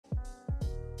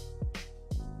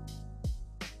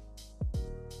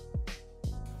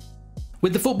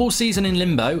With the football season in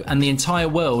limbo and the entire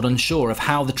world unsure of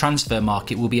how the transfer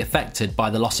market will be affected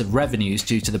by the loss of revenues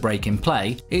due to the break in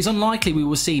play, it is unlikely we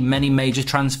will see many major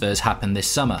transfers happen this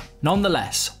summer.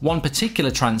 Nonetheless, one particular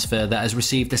transfer that has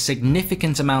received a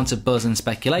significant amount of buzz and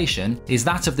speculation is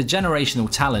that of the generational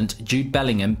talent Jude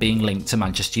Bellingham being linked to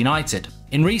Manchester United.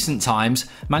 In recent times,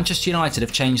 Manchester United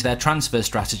have changed their transfer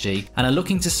strategy and are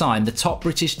looking to sign the top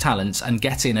British talents and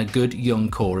get in a good young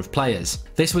core of players.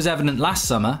 This was evident last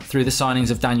summer through the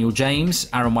signings of Daniel James,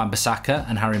 Aaron Wan-Bissaka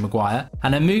and Harry Maguire,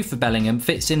 and a move for Bellingham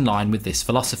fits in line with this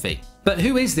philosophy. But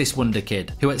who is this wonder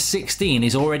kid, who at 16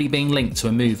 is already being linked to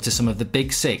a move to some of the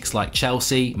big six like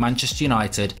Chelsea, Manchester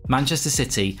United, Manchester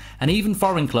City, and even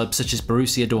foreign clubs such as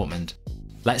Borussia Dortmund?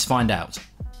 Let's find out.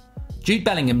 Jude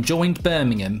Bellingham joined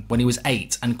Birmingham when he was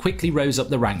 8 and quickly rose up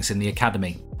the ranks in the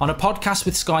academy. On a podcast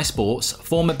with Sky Sports,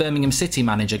 former Birmingham City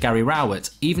manager Gary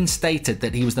Rowett even stated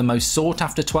that he was the most sought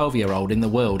after 12-year-old in the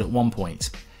world at one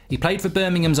point. He played for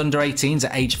Birmingham's under-18s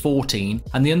at age 14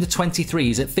 and the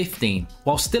under-23s at 15.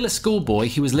 While still a schoolboy,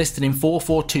 he was listed in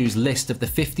 442's list of the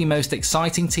 50 most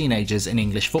exciting teenagers in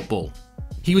English football.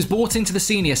 He was brought into the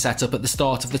senior setup at the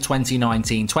start of the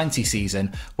 2019-20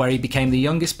 season, where he became the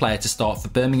youngest player to start for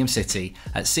Birmingham City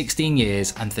at 16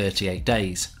 years and 38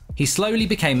 days. He slowly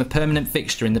became a permanent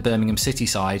fixture in the Birmingham City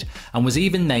side and was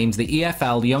even named the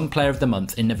EFL Young Player of the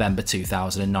Month in November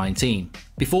 2019.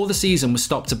 Before the season was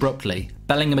stopped abruptly,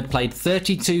 Bellingham had played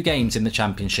 32 games in the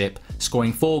Championship,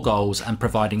 scoring 4 goals and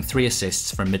providing 3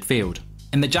 assists from midfield.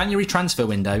 In the January transfer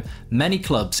window, many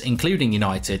clubs, including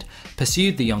United,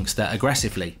 pursued the youngster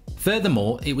aggressively.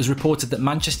 Furthermore, it was reported that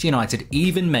Manchester United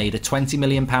even made a £20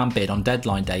 million bid on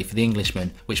deadline day for the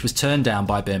Englishman, which was turned down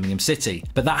by Birmingham City.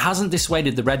 But that hasn't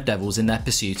dissuaded the Red Devils in their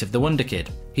pursuit of the wonder kid.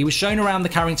 He was shown around the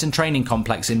Carrington training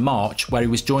complex in March, where he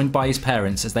was joined by his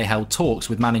parents as they held talks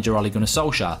with manager Ole Gunnar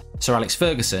Solskjaer, Sir Alex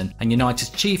Ferguson, and United's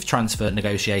chief transfer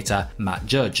negotiator Matt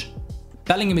Judge.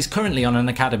 Bellingham is currently on an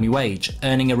academy wage,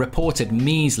 earning a reported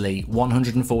measly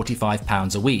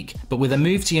 £145 a week, but with a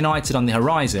move to United on the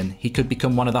horizon, he could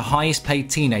become one of the highest paid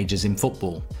teenagers in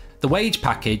football. The wage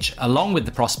package, along with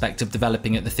the prospect of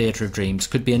developing at the Theatre of Dreams,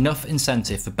 could be enough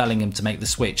incentive for Bellingham to make the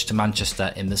switch to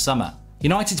Manchester in the summer.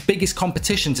 United's biggest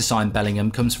competition to sign Bellingham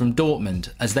comes from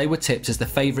Dortmund, as they were tipped as the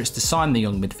favourites to sign the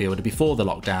young midfielder before the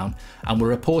lockdown and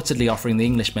were reportedly offering the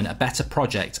Englishman a better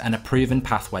project and a proven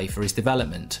pathway for his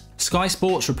development. Sky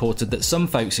Sports reported that some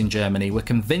folks in Germany were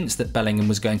convinced that Bellingham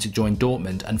was going to join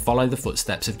Dortmund and follow the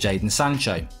footsteps of Jadon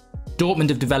Sancho. Dortmund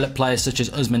have developed players such as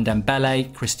Ousmane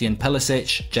Dembele, Christian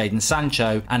Pulisic, Jadon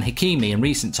Sancho and Hakimi in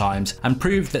recent times, and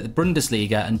proved that the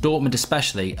Bundesliga and Dortmund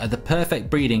especially are the perfect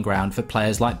breeding ground for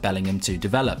players like Bellingham to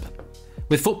develop.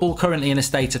 With football currently in a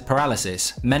state of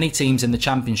paralysis, many teams in the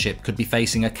Championship could be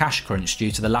facing a cash crunch due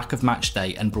to the lack of match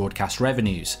day and broadcast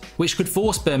revenues, which could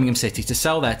force Birmingham City to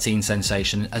sell their teen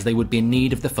sensation, as they would be in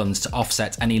need of the funds to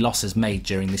offset any losses made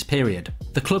during this period.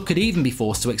 The club could even be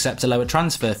forced to accept a lower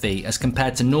transfer fee as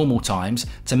compared to normal times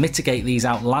to mitigate these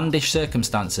outlandish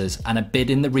circumstances, and a bid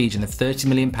in the region of £30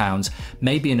 million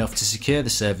may be enough to secure the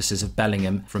services of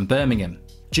Bellingham from Birmingham.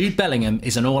 Jude Bellingham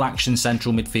is an all-action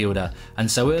central midfielder,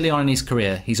 and so early on in his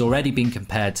career he's already been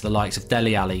compared to the likes of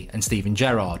Dele Alli and Steven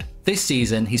Gerrard. This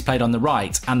season he's played on the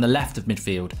right and the left of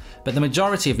midfield, but the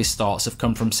majority of his starts have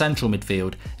come from central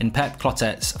midfield in Pep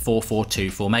Clotet's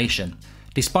 4-4-2 formation.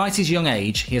 Despite his young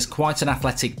age, he has quite an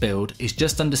athletic build, is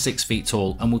just under 6 feet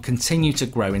tall and will continue to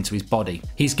grow into his body.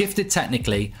 He's gifted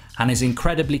technically and has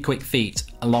incredibly quick feet,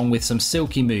 along with some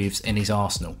silky moves in his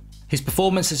arsenal. His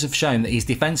performances have shown that he's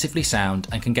defensively sound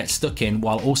and can get stuck in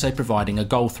while also providing a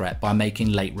goal threat by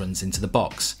making late runs into the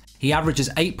box. He averages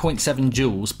 8.7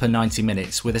 joules per 90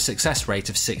 minutes with a success rate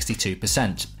of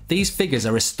 62%. These figures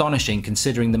are astonishing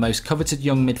considering the most coveted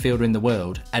young midfielder in the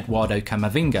world, Eduardo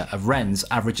Camavinga of Rennes,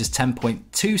 averages 10.27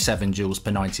 joules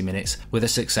per 90 minutes with a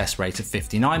success rate of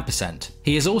 59%.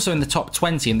 He is also in the top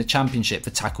 20 in the Championship for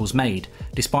tackles made,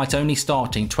 despite only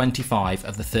starting 25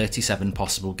 of the 37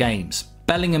 possible games.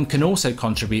 Bellingham can also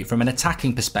contribute from an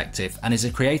attacking perspective and is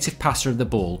a creative passer of the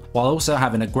ball, while also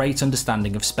having a great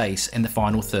understanding of space in the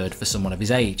final third for someone of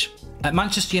his age. At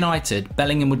Manchester United,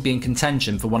 Bellingham would be in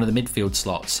contention for one of the midfield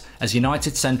slots, as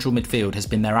United's central midfield has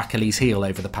been their Achilles heel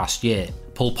over the past year.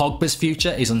 Paul Pogba's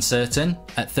future is uncertain.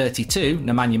 At 32,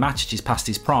 Nemanja Matic is past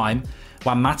his prime.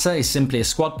 Juan Mata is simply a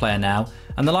squad player now,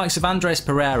 and the likes of Andreas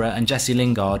Pereira and Jesse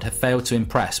Lingard have failed to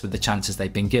impress with the chances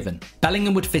they've been given.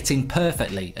 Bellingham would fit in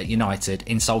perfectly at United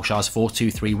in Solskjaer's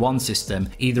 4-2-3-1 system,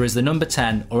 either as the number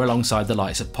 10 or alongside the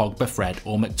likes of Pogba, Fred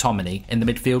or McTominay in the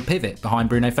midfield pivot behind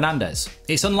Bruno Fernandes.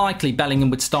 It's unlikely Bellingham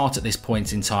would start at this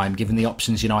point in time given the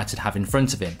options United have in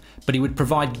front of him, but he would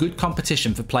provide good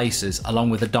competition for places along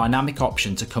with a dynamic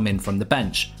option to come in from the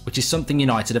bench, which is something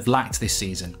United have lacked this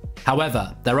season.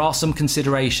 However, there are some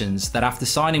considerations that after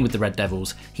signing with the Red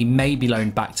Devils, he may be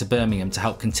loaned back to Birmingham to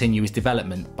help continue his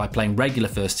development by playing regular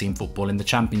first team football in the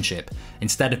Championship,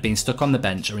 instead of being stuck on the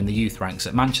bench or in the youth ranks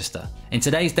at Manchester. In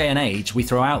today's day and age, we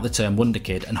throw out the term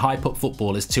Wonderkid and hype up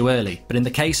footballers too early, but in the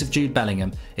case of Jude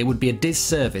Bellingham, it would be a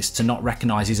disservice to not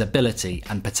recognise his ability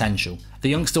and potential. The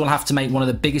youngster will have to make one of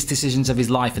the biggest decisions of his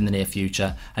life in the near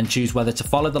future and choose whether to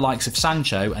follow the likes of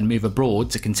Sancho and move abroad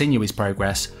to continue his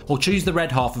progress, or choose the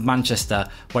red half of Manchester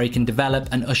where he can develop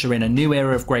and usher in a new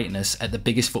era of greatness at the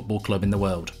biggest football club in the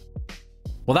world.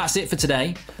 Well, that's it for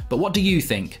today, but what do you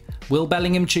think? Will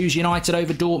Bellingham choose United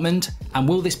over Dortmund? And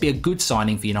will this be a good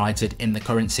signing for United in the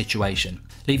current situation?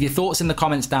 Leave your thoughts in the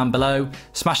comments down below,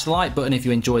 smash the like button if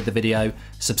you enjoyed the video,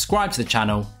 subscribe to the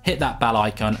channel, hit that bell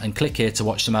icon and click here to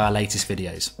watch some of our latest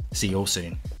videos. See you all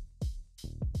soon.